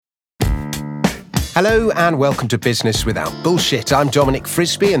Hello and welcome to Business Without Bullshit. I'm Dominic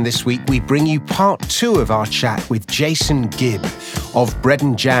Frisby, and this week we bring you part 2 of our chat with Jason Gibb of Bread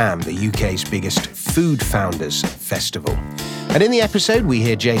and Jam, the UK's biggest food founders festival. And in the episode, we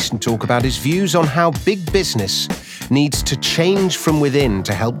hear Jason talk about his views on how big business needs to change from within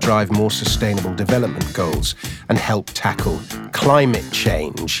to help drive more sustainable development goals and help tackle climate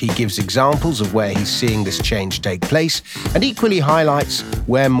change. He gives examples of where he's seeing this change take place and equally highlights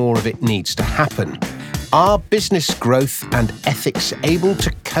where more of it needs to happen. Are business growth and ethics able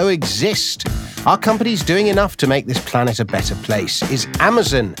to coexist? Are companies doing enough to make this planet a better place? Is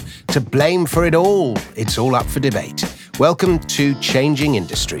Amazon to blame for it all? It's all up for debate. Welcome to Changing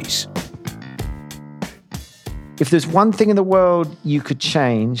Industries. If there's one thing in the world you could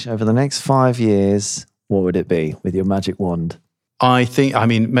change over the next 5 years, what would it be with your magic wand?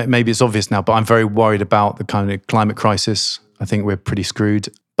 Maybe it's obvious now, but I'm very worried about the kind of climate crisis. I think we're pretty screwed.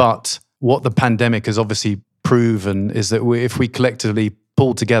 But what the pandemic has obviously proven is that if we collectively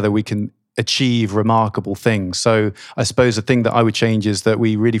pull together, we can achieve remarkable things. So I suppose the thing that I would change is that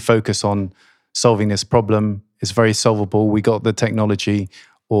we really focus on solving this problem. It's very solvable. We got the technology,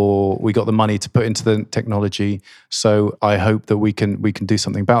 or we got the money to put into the technology. So I hope that we can do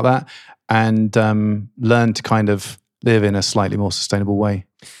something about that and learn to kind of live in a slightly more sustainable way.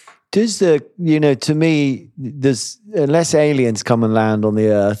 To me, there's unless aliens come and land on the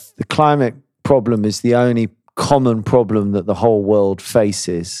Earth, the climate problem is the only common problem that the whole world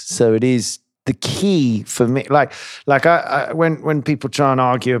faces. So it is the key for me. When people try and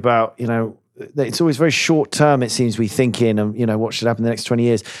argue about, it's always very short term, it seems, we think in, and, what should happen in the next 20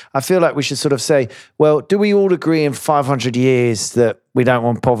 years. I feel like we should sort of say, well, do we all agree in 500 years that we don't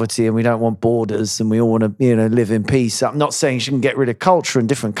want poverty and we don't want borders and we all want to, live in peace? I'm not saying you shouldn't get rid of culture in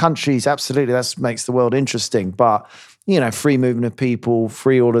different countries. Absolutely, that makes the world interesting. But, free movement of people,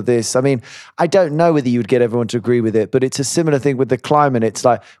 free all of this. I mean, I don't know whether you would get everyone to agree with it, but it's a similar thing with the climate. It's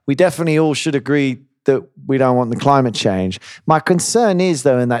like, we definitely all should agree that we don't want the climate change. My concern is,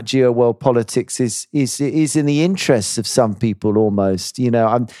 though, in that geo-world politics is in the interests of some people almost.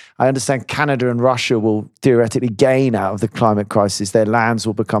 I understand Canada and Russia will theoretically gain out of the climate crisis. Their lands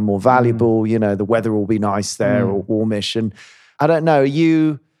will become more valuable. The weather will be nice there or warmish. And I don't know, are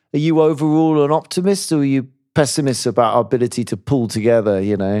you overall an optimist, or are you pessimist about our ability to pull together,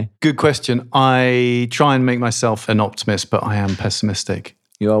 Good question. I try and make myself an optimist, but I am pessimistic.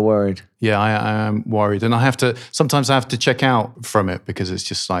 You are worried? Yeah, I am worried. And sometimes I have to check out from it because it's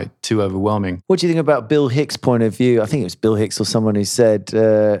just like too overwhelming. What do you think about Bill Hicks' point of view? I think it was Bill Hicks or someone who said,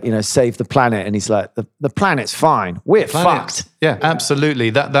 save the planet. And he's like, the planet's fine. We're fucked. Yeah, absolutely.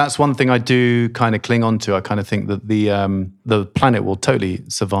 That's one thing I do kind of cling on to. I kind of think that the planet will totally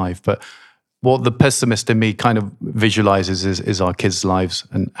survive. But what the pessimist in me kind of visualizes is our kids' lives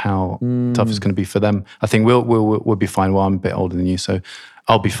and how tough it's going to be for them. I think we'll be fine. Well, I'm a bit older than you, so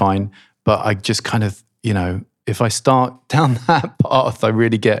I'll be fine. But I just kind of, if I start down that path, I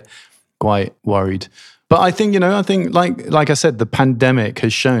really get quite worried. But I think, like I said, the pandemic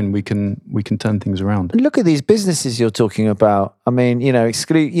has shown we can turn things around. Look at these businesses you're talking about. I mean,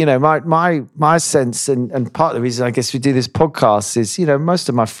 my sense and part of the reason I guess we do this podcast is, most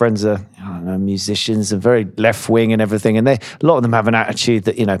of my friends are, musicians and very left wing and everything. And a lot of them have an attitude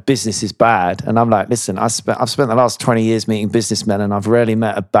that, business is bad. And I'm like, listen, I've spent the last 20 years meeting businessmen and I've rarely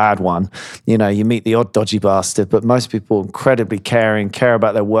met a bad one. You meet the odd dodgy bastard, but most people are incredibly caring, care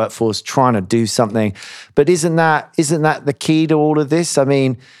about their workforce, trying to do something. But isn't that the key to all of this? I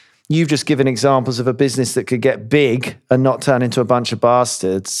mean, you've just given examples of a business that could get big and not turn into a bunch of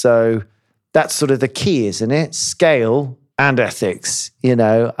bastards. So that's sort of the key, isn't it? Scale and ethics,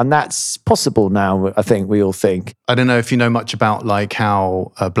 and that's possible now, I think we all think. I don't know if you know much about like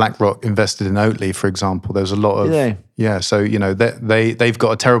how BlackRock invested in Oatly, for example. There's a lot of... Yeah, so, they've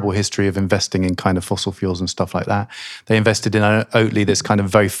got a terrible history of investing in kind of fossil fuels and stuff like that. They invested in Oatly, this kind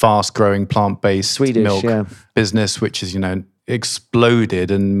of very fast-growing plant-based Swedish milk business, which is, exploded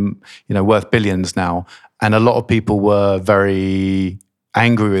and, worth billions now. And a lot of people were very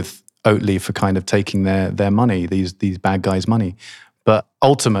angry with Oatly for kind of taking their money, these bad guys' money. But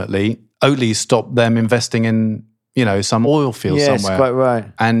ultimately, Oatly stopped them investing in, some oil field somewhere. Yes, quite right.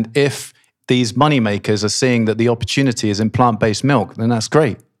 And if these money makers are seeing that the opportunity is in plant-based milk, then that's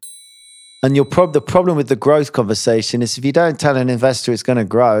great. And the problem with the growth conversation is if you don't tell an investor it's going to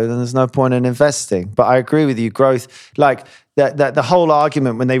grow, then there's no point in investing. But I agree with you, growth, like the whole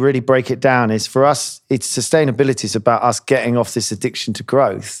argument when they really break it down is for us, it's sustainability is about us getting off this addiction to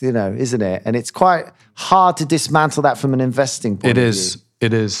growth, isn't it? And it's quite hard to dismantle that from an investing point of view.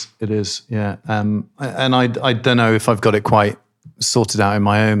 It is, yeah. And I don't know if I've got it quite sorted out in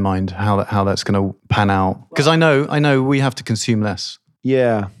my own mind how that's going to pan out. Because I know we have to consume less.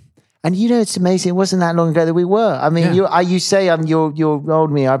 Yeah. And it's amazing. It wasn't that long ago that we were. I mean, you say you're older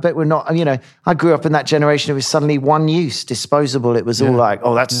than me. I bet we're not. I grew up in that generation. It was suddenly one use, disposable. It was all like,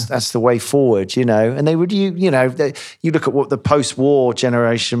 oh, that's the way forward, And they would, you look at what the post-war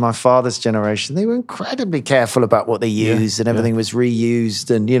generation, my father's generation, they were incredibly careful about what they used, and everything was reused.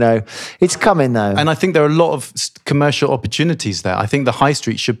 And it's coming though. And I think there are a lot of commercial opportunities there. I think the high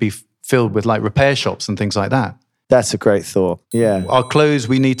street should be filled with like repair shops and things like that. That's a great thought. Yeah. Our clothes,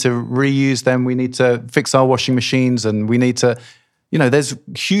 we need to reuse them. We need to fix our washing machines, and we need to, there's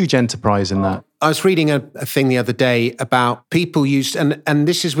huge enterprise in that. I was reading a thing the other day about people used, and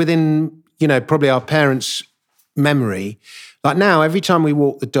this is within, probably our parents' memory. Like now, every time we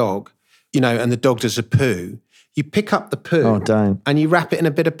walk the dog, and the dog does a poo, you pick up the poo and you wrap it in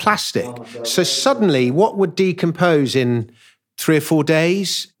a bit of plastic. So suddenly what would decompose in 3 or 4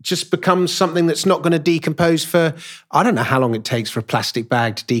 days just becomes something that's not going to decompose for, I don't know how long it takes for a plastic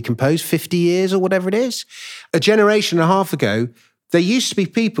bag to decompose, 50 years or whatever it is. A generation and a half ago, there used to be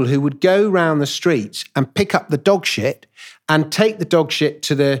people who would go round the streets and pick up the dog shit and take the dog shit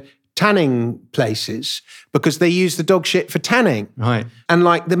to the tanning places because they use the dog shit for tanning. Right. And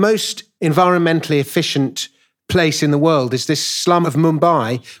like the most environmentally efficient place in the world is this slum of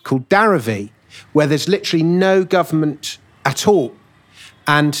Mumbai called Dharavi, where there's literally no government at all.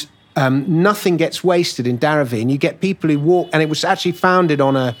 And nothing gets wasted in Dharavi. And you get people who walk, and it was actually founded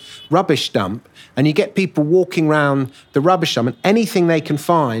on a rubbish dump, and you get people walking around the rubbish dump, and anything they can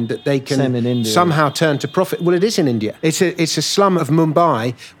find that they can somehow turn to profit. Well, it is in India. It's a slum of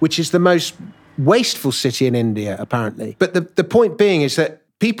Mumbai, which is the most wasteful city in India, apparently. But the point being is that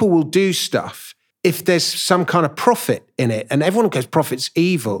people will do stuff if there's some kind of profit in it. And everyone goes, profit's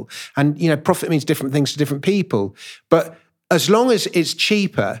evil. And, profit means different things to different people. But as long as it's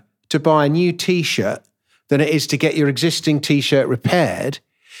cheaper to buy a new T-shirt than it is to get your existing T-shirt repaired,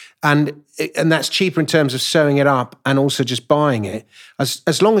 and that's cheaper in terms of sewing it up and also just buying it,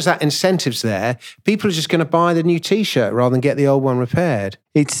 as long as that incentive's there, people are just going to buy the new T-shirt rather than get the old one repaired.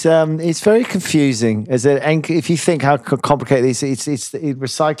 It's very confusing. And if you think how complicated this is,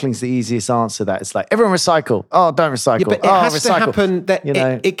 recycling's the easiest answer to that. It's like, everyone recycle. Oh, don't recycle. Yeah, but it has to happen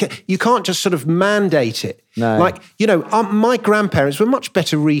that you can't just sort of mandate it. No. Like, my grandparents were much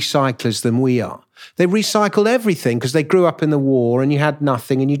better recyclers than we are. They recycled everything because they grew up in the war and you had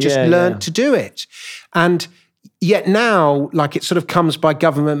nothing and you just learned to do it. And yet now, like, it sort of comes by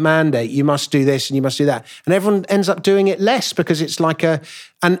government mandate. You must do this and you must do that. And everyone ends up doing it less because it's like and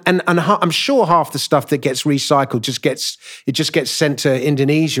I'm sure half the stuff that gets recycled just gets sent to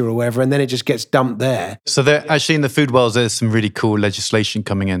Indonesia or wherever, and then it just gets dumped there. So there, actually in the food world, there's some really cool legislation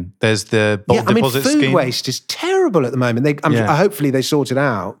coming in. There's the bulk deposit scheme. Food waste is terrible at the moment. Hopefully they sort it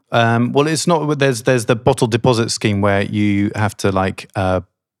out. Well, it's not. There's the bottle deposit scheme where you have to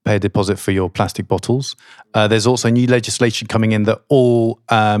pay a deposit for your plastic bottles. There's also new legislation coming in that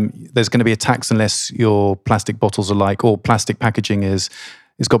there's going to be a tax unless your plastic bottles are or plastic packaging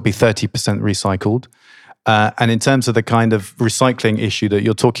it's got to be 30% recycled. And in terms of the kind of recycling issue that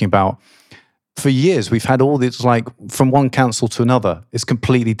you're talking about, for years we've had all this, from one council to another, it's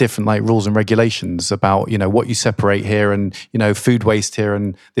completely different, rules and regulations about, what you separate here and, food waste here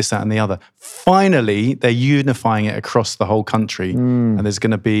and this, that and the other. Finally, they're unifying it across the whole country, and there's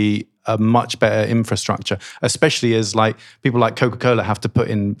going to be a much better infrastructure, especially as people like Coca-Cola have to put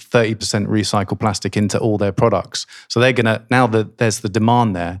in 30% recycled plastic into all their products. So they're going to, now that there's the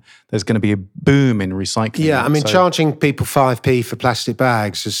demand there's going to be a boom in recycling. Yeah, I mean, charging people 5p for plastic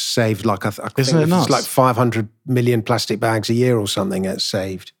bags has saved Isn't it nuts? It's 500 million plastic bags a year or something it's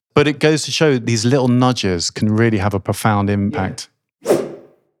saved. But it goes to show these little nudges can really have a profound impact. Yeah.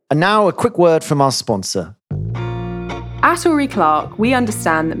 And now a quick word from our sponsor. At Uri Clark, we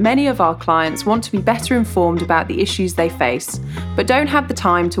understand that many of our clients want to be better informed about the issues they face, but don't have the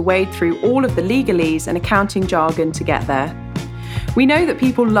time to wade through all of the legalese and accounting jargon to get there. We know that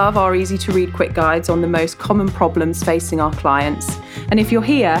people love our easy-to-read quick guides on the most common problems facing our clients, and if you're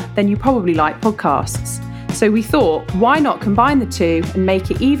here, then you probably like podcasts. So we thought, why not combine the two and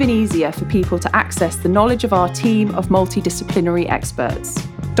make it even easier for people to access the knowledge of our team of multidisciplinary experts?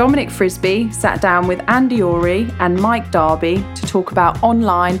 Dominic Frisby sat down with Andy Uri and Mike Darby to talk about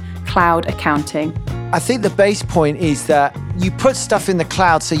online cloud accounting. I think the base point is that you put stuff in the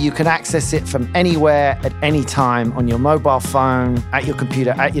cloud so you can access it from anywhere at any time on your mobile phone, at your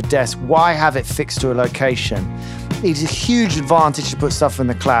computer, at your desk. Why have it fixed to a location? It's a huge advantage to put stuff in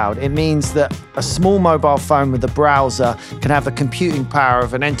the cloud. It means that a small mobile phone with a browser can have the computing power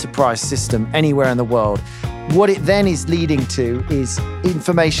of an enterprise system anywhere in the world. what it then is leading to is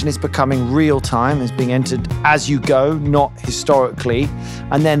information is becoming real time, is being entered as you go, not historically.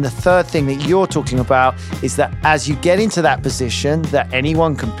 And then the third thing that you're talking about is that as you get into that position, that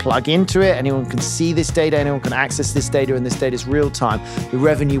anyone can plug into it, anyone can see this data, anyone can access this data, and this data is real time. The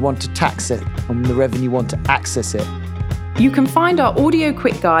revenue want to tax it, and the revenue want to access it. You can find our audio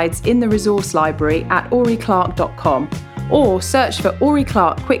quick guides in the resource library at aurieclark.com or search for Aurie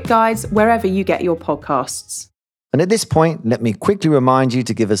Clark Quick Guides wherever you get your podcasts. And at this point, let me quickly remind you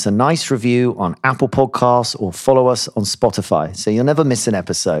to give us a nice review on Apple Podcasts or follow us on Spotify so you'll never miss an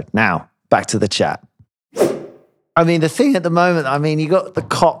episode. Now, back to the chat. I mean, the thing at the moment, I mean, you got the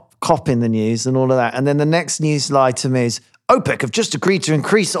COP in the news and all of that. And then the next news item is OPEC have just agreed to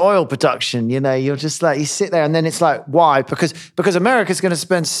increase oil production. You know, you're just like, you sit there and then it's like, why? Because America's going to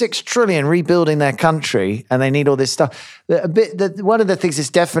spend $6 trillion rebuilding their country and they need all this stuff. One of the things is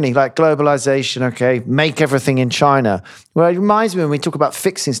definitely like globalization, okay, make everything in China. Well, it reminds me when we talk about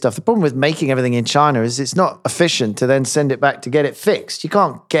fixing stuff, the problem with making everything in China is it's not efficient to then send it back to get it fixed. You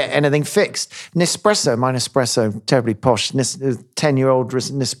can't get anything fixed. My Nespresso, terribly posh, 10-year-old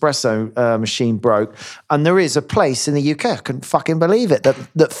Nespresso machine broke. And there is a place in the UK, I couldn't fucking believe it,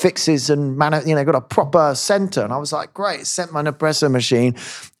 that fixes and got a proper center. And I was like, great, sent my Nespresso machine.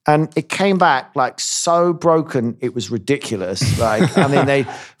 And it came back like so broken, it was ridiculous. Like, I mean, they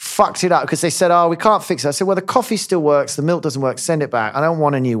fucked it up because they said, oh, we can't fix it. I said, well, the coffee still works, the milk doesn't work, send it back. I don't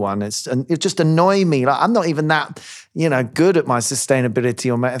want a new one. It just annoyed me. Like, I'm not even that, good at my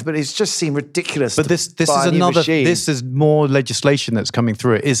sustainability or method, but it's just seemed ridiculous. But this is more legislation that's coming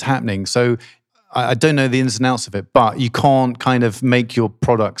through. It is happening. So I don't know the ins and outs of it, but you can't kind of make your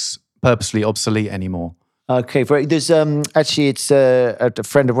products purposely obsolete anymore. Okay, there's actually it's a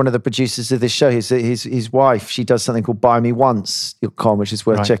friend of one of the producers of this show. His wife, she does something called BuyMeOnce.com, which is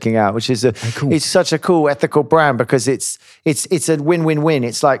worth checking out. Which is It's such a cool ethical brand because it's a win-win-win.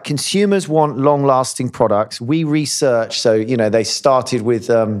 It's like consumers want long-lasting products. We research, so they started with.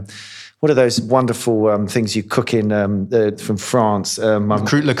 What are those wonderful things you cook in from France? Le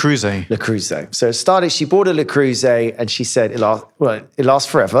Creuset. Le Creuset. So it started, she bought a Le Creuset and she said, it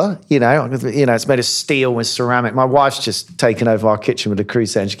lasts forever. It's made of steel with ceramic. My wife's just taken over our kitchen with Le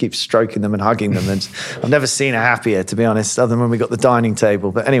Creuset and she keeps stroking them and hugging them. And I've never seen her happier, to be honest, other than when we got the dining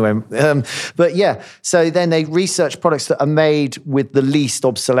table. But anyway, so then they research products that are made with the least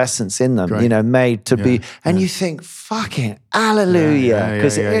obsolescence in them, Great. Made to be, and you think, fucking hallelujah.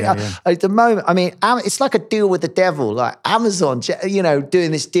 Because at the moment, I mean, it's like a deal with the devil, like Amazon,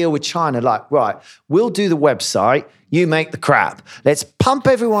 doing this deal with China, like, right, we'll do the website, you make the crap. Let's pump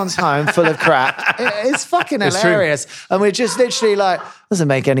everyone's home full of crap. It's fucking hilarious. And we're just literally like, doesn't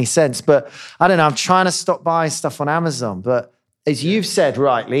make any sense. But I don't know, I'm trying to stop buying stuff on Amazon, but as you've said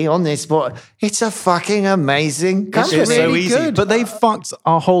rightly on this, but it's a fucking amazing company. It's so easy. Good. But they fucked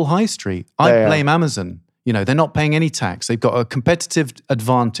our whole high street. I blame Amazon. They're not paying any tax. They've got a competitive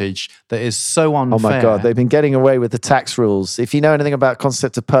advantage that is so unfair. Oh my God, they've been getting away with the tax rules. If you know anything about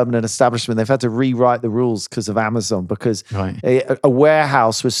concept of permanent establishment, they've had to rewrite the rules because of Amazon, because a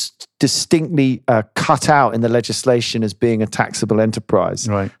warehouse was distinctly cut out in the legislation as being a taxable enterprise.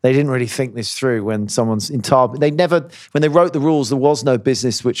 Right. They didn't really think this through when someone's when they wrote the rules, there was no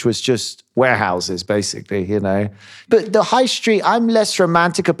business which was just warehouses, basically, But the high street, I'm less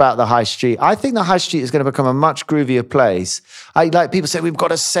romantic about the high street. I think the high street is going to become a much groovier place. Like people say, we've got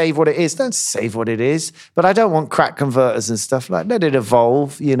to save what it is. Don't save what it is. But I don't want crack converters and stuff. Like, let it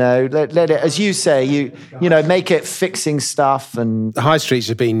evolve, let it, as you say, make it fixing stuff. And the high streets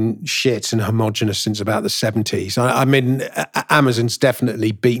have been shit and homogenous since about the 70s. I mean, Amazon's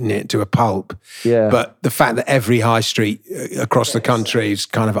definitely beaten it to a pulp. Yeah. But the fact that every high street across the country is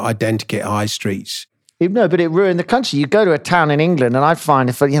kind of identical high streets. No, but it ruined the country. You go to a town in England and I'd find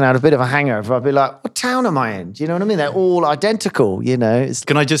if I had a bit of a hangover, I'd be like, what town am I in? Do you know what I mean? They're all identical, Can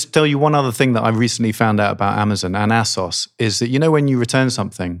I just tell you one other thing that I recently found out about Amazon and ASOS is that, when you return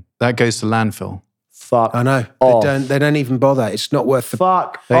something, that goes to landfill. Fuck. I know. They don't even bother. It's not worth the...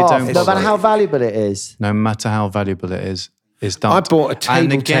 Fuck they off. Don't no matter how valuable it is. No matter how valuable it is. It's dumped. I bought a table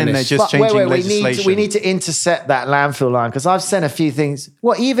And again, tennis. they're just changing legislation. We need to intercept that landfill line because I've sent a few things.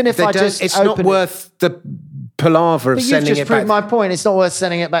 Well, even if it's not worth the palaver of sending it back. You've just proved my point. It's not worth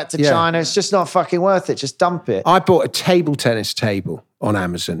sending it back to China. It's just not fucking worth it. Just dump it. I bought a table tennis table on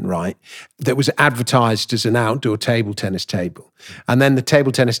Amazon, right, that was advertised as an outdoor table tennis table. And then the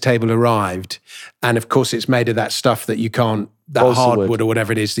table tennis table arrived. And of course, it's made of that stuff that you can't, that hardwood or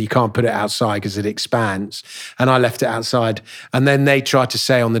whatever it is, that you can't put it outside because it expands. And I left it outside. And then they tried to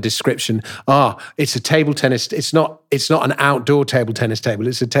say on the description, it's a table tennis. It's not an outdoor table tennis table.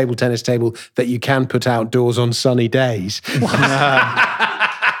 It's a table tennis table that you can put outdoors on sunny days.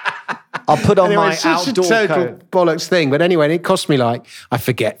 I'll put on my it's such outdoor a total coat. bollocks thing. But anyway, it cost me like, I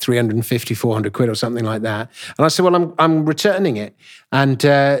forget, 350, 400 quid or something like that. And I said, well, I'm returning it. And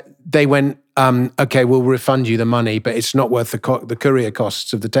they went, okay, we'll refund you the money, but it's not worth the courier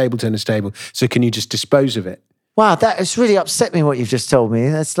costs of the table tennis table. So can you just dispose of it? Wow, that has really upset me what you've just told me.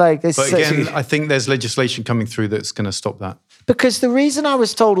 That's like... But again, I think there's legislation coming through that's going to stop that. Because the reason I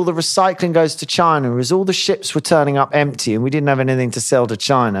was told all the recycling goes to China is all the ships were turning up empty and we didn't have anything to sell to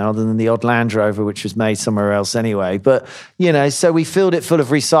China other than the odd Land Rover, which was made somewhere else anyway. But, so we filled it full of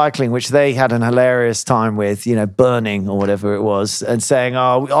recycling, which they had an hilarious time with, burning or whatever it was and saying,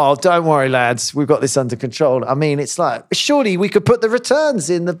 oh, don't worry, lads, we've got this under control. I mean, it's like, surely we could put the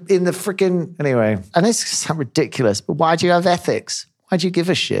returns in the freaking... Anyway, and it's so ridiculous, but why do you have ethics? Why do you give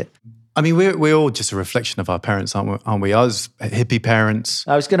a shit? I mean, we're all just a reflection of our parents, aren't we? Us hippie parents.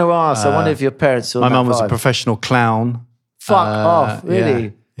 I was going to ask, I wonder if your parents saw my that mum was a vibe. professional clown. Fuck off,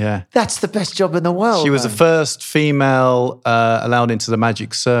 really? Yeah. That's the best job in the world. She was the first female allowed into the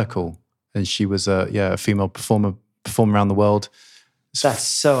Magic Circle. And she was a female performer around the world. That's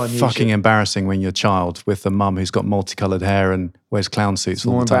so unusual. Fucking embarrassing when you're a child with a mum who's got multicolored hair and wears clown suits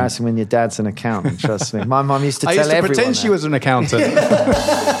all the time. More embarrassing when your dad's an accountant, trust me. My mum used to tell everyone I used to pretend she was an accountant.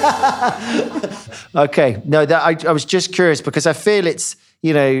 Okay. No, I was just curious because I feel it's,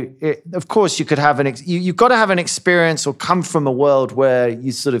 of course you could have you've got to have an experience or come from a world where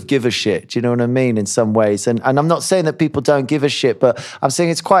you sort of give a shit. Do you know what I mean? In some ways. And I'm not saying that people don't give a shit, but I'm saying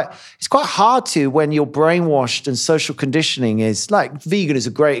it's quite hard to when you're brainwashed and social conditioning is like vegan is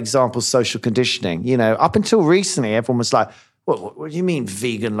a great example of social conditioning. Up until recently, everyone was like, what do you mean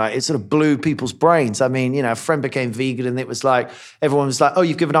vegan? Like it sort of blew people's brains. I mean, a friend became vegan and it was like, everyone was like, oh,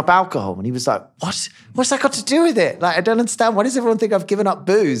 you've given up alcohol. And he was like, what? What's that got to do with it? Like, I don't understand. Why does everyone think I've given up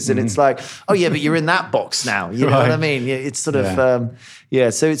booze? And it's like, oh yeah, but you're in that box now. You know what I mean? It's sort of, so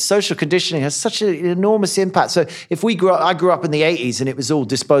it's social conditioning has such an enormous impact. So if I grew up in the 80s and it was all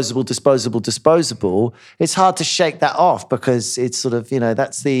disposable, it's hard to shake that off because it's sort of,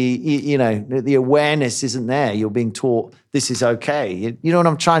 that's the awareness isn't there. You're being taught this is okay. You know what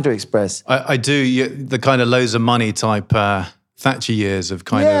I'm trying to express? I do. The kind of loads of money type Thatcher years of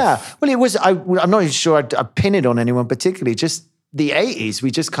kind of... Yeah. Well, it was... I'm not even sure I'd pin it on anyone particularly. Just the 80s,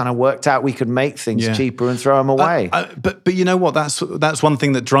 we just kind of worked out we could make things cheaper and throw them away. But you know what? That's one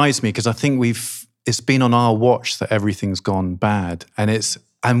thing that drives me because I think it's been on our watch that everything's gone bad,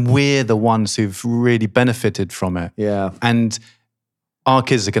 and we're the ones who've really benefited from it. Yeah. And our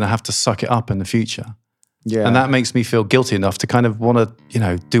kids are going to have to suck it up in the future. Yeah. And that makes me feel guilty enough to kind of want to,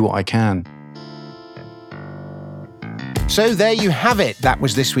 do what I can. So there you have it. That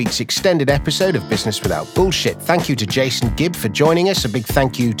was this week's extended episode of Business Without Bullshit. Thank you to Jason Gibb for joining us. A big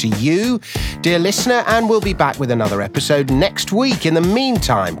thank you to you, dear listener, and we'll be back with another episode next week. In the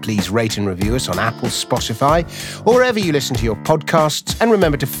meantime, please rate and review us on Apple, Spotify, or wherever you listen to your podcasts. And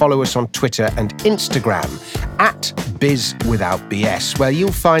remember to follow us on Twitter and Instagram @BizWithoutBS, where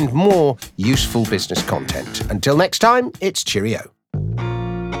you'll find more useful business content. Until next time, it's cheerio.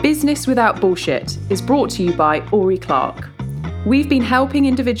 Business Without Bullshit is brought to you by Ori Clark. We've been helping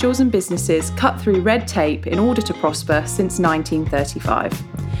individuals and businesses cut through red tape in order to prosper since 1935.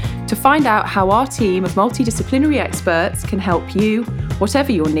 To find out how our team of multidisciplinary experts can help you,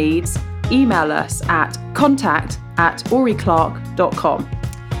 whatever your needs, email us at contact@oryclark.com.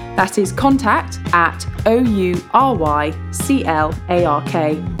 That is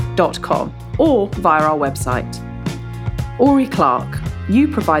contact@OURYCLARK.com or via our website. Ori Clark. You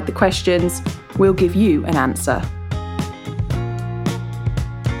provide the questions, we'll give you an answer.